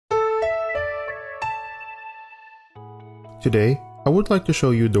Today, I would like to show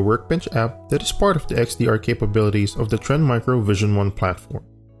you the Workbench app that is part of the XDR capabilities of the Trend Micro Vision 1 platform.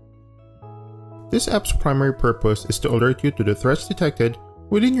 This app's primary purpose is to alert you to the threats detected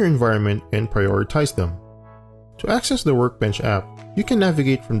within your environment and prioritize them. To access the Workbench app, you can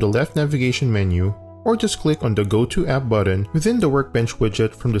navigate from the left navigation menu or just click on the Go To App button within the Workbench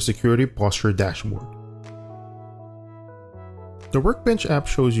widget from the Security Posture dashboard. The Workbench app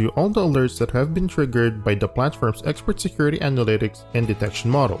shows you all the alerts that have been triggered by the platform's expert security analytics and detection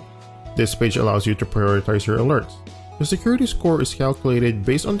model. This page allows you to prioritize your alerts. The security score is calculated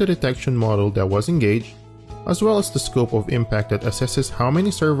based on the detection model that was engaged, as well as the scope of impact that assesses how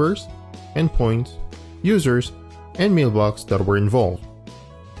many servers, endpoints, users, and mailboxes that were involved.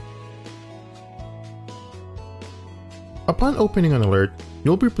 Upon opening an alert,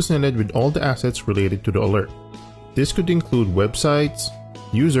 you'll be presented with all the assets related to the alert. This could include websites,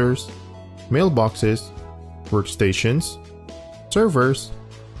 users, mailboxes, workstations, servers,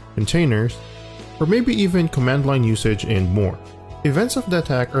 containers, or maybe even command line usage and more. Events of the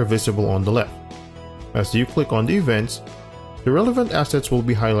attack are visible on the left. As you click on the events, the relevant assets will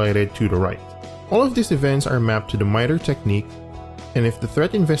be highlighted to the right. All of these events are mapped to the MITRE technique, and if the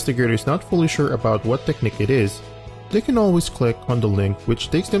threat investigator is not fully sure about what technique it is, they can always click on the link which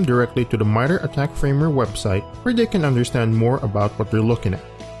takes them directly to the MITRE Attack Framer website where they can understand more about what they're looking at.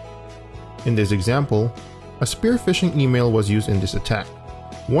 In this example, a spear phishing email was used in this attack.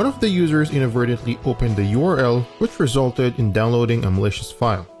 One of the users inadvertently opened the URL which resulted in downloading a malicious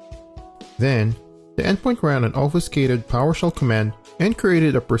file. Then, the endpoint ran an obfuscated PowerShell command and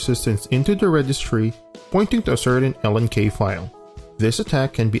created a persistence into the registry pointing to a certain LNK file. This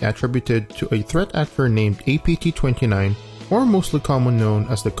attack can be attributed to a threat actor named APT29, or mostly common known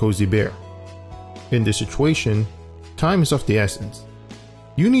as the Cozy Bear. In this situation, time is of the essence.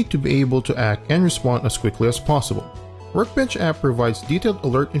 You need to be able to act and respond as quickly as possible. Workbench app provides detailed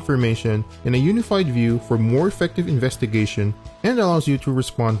alert information in a unified view for more effective investigation and allows you to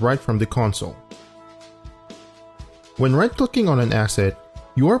respond right from the console. When right-clicking on an asset,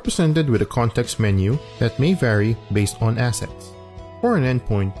 you are presented with a context menu that may vary based on assets. For an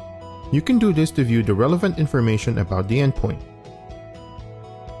endpoint, you can do this to view the relevant information about the endpoint.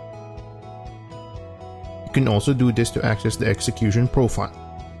 You can also do this to access the execution profile.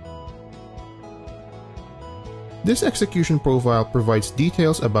 This execution profile provides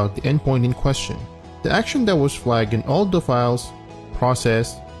details about the endpoint in question, the action that was flagged in all the files,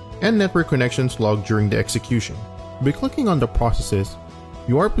 process, and network connections logged during the execution. By clicking on the processes,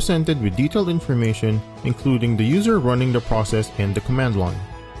 you are presented with detailed information including the user running the process and the command line.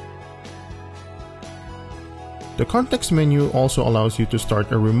 The context menu also allows you to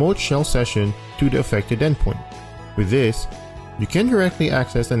start a remote shell session to the affected endpoint. With this, you can directly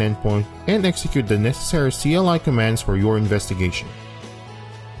access an endpoint and execute the necessary CLI commands for your investigation.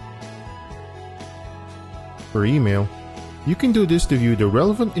 For email, you can do this to view the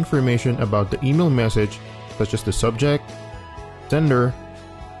relevant information about the email message such as the subject, sender,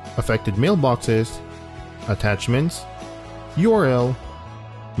 affected mailboxes, attachments, URL,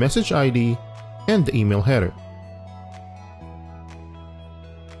 message ID, and the email header.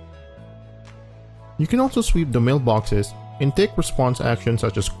 You can also sweep the mailboxes and take response actions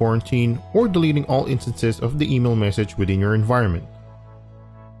such as quarantine or deleting all instances of the email message within your environment.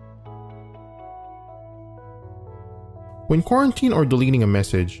 When quarantining or deleting a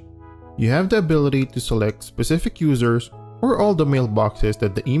message, you have the ability to select specific users or all the mailboxes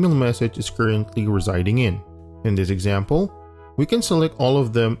that the email message is currently residing in. In this example, we can select all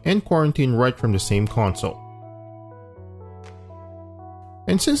of them and quarantine right from the same console.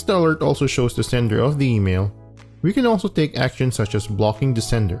 And since the alert also shows the sender of the email, we can also take actions such as blocking the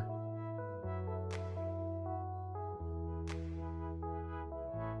sender.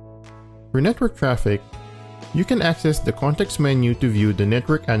 For network traffic, you can access the context menu to view the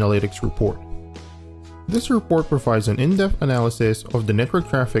network analytics report. This report provides an in-depth analysis of the network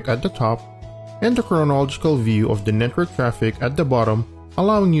traffic at the top and a chronological view of the network traffic at the bottom,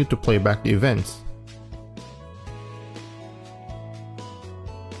 allowing you to play back the events.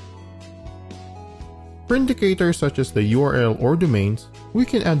 For indicators such as the URL or domains, we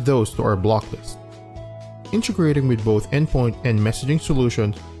can add those to our block list. Integrating with both endpoint and messaging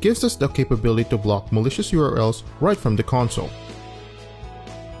solutions gives us the capability to block malicious URLs right from the console.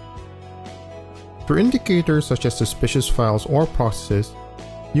 For indicators such as suspicious files or processes,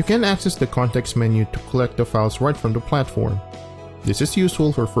 you can access the context menu to collect the files right from the platform. This is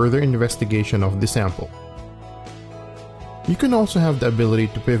useful for further investigation of the sample. You can also have the ability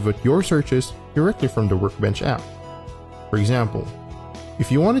to pivot your searches directly from the Workbench app. For example,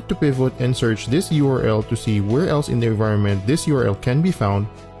 If you wanted to pivot and search this URL to see where else in the environment this URL can be found,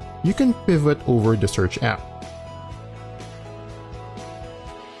 you can pivot over the search app.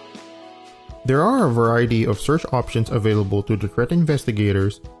 There are a variety of search options available to the threat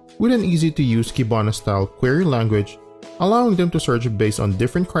investigators with an easy-to-use Kibana-style query language, allowing them to search based on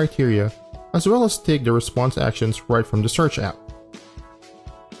different criteria as well as take the response actions right from the search app.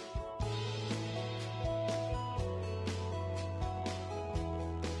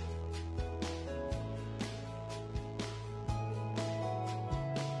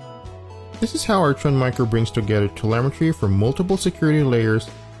 This is how our Trend Micro brings together telemetry from multiple security layers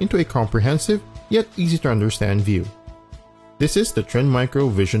into a comprehensive yet easy to understand view. This is the Trend Micro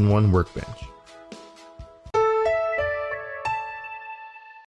Vision 1 Workbench.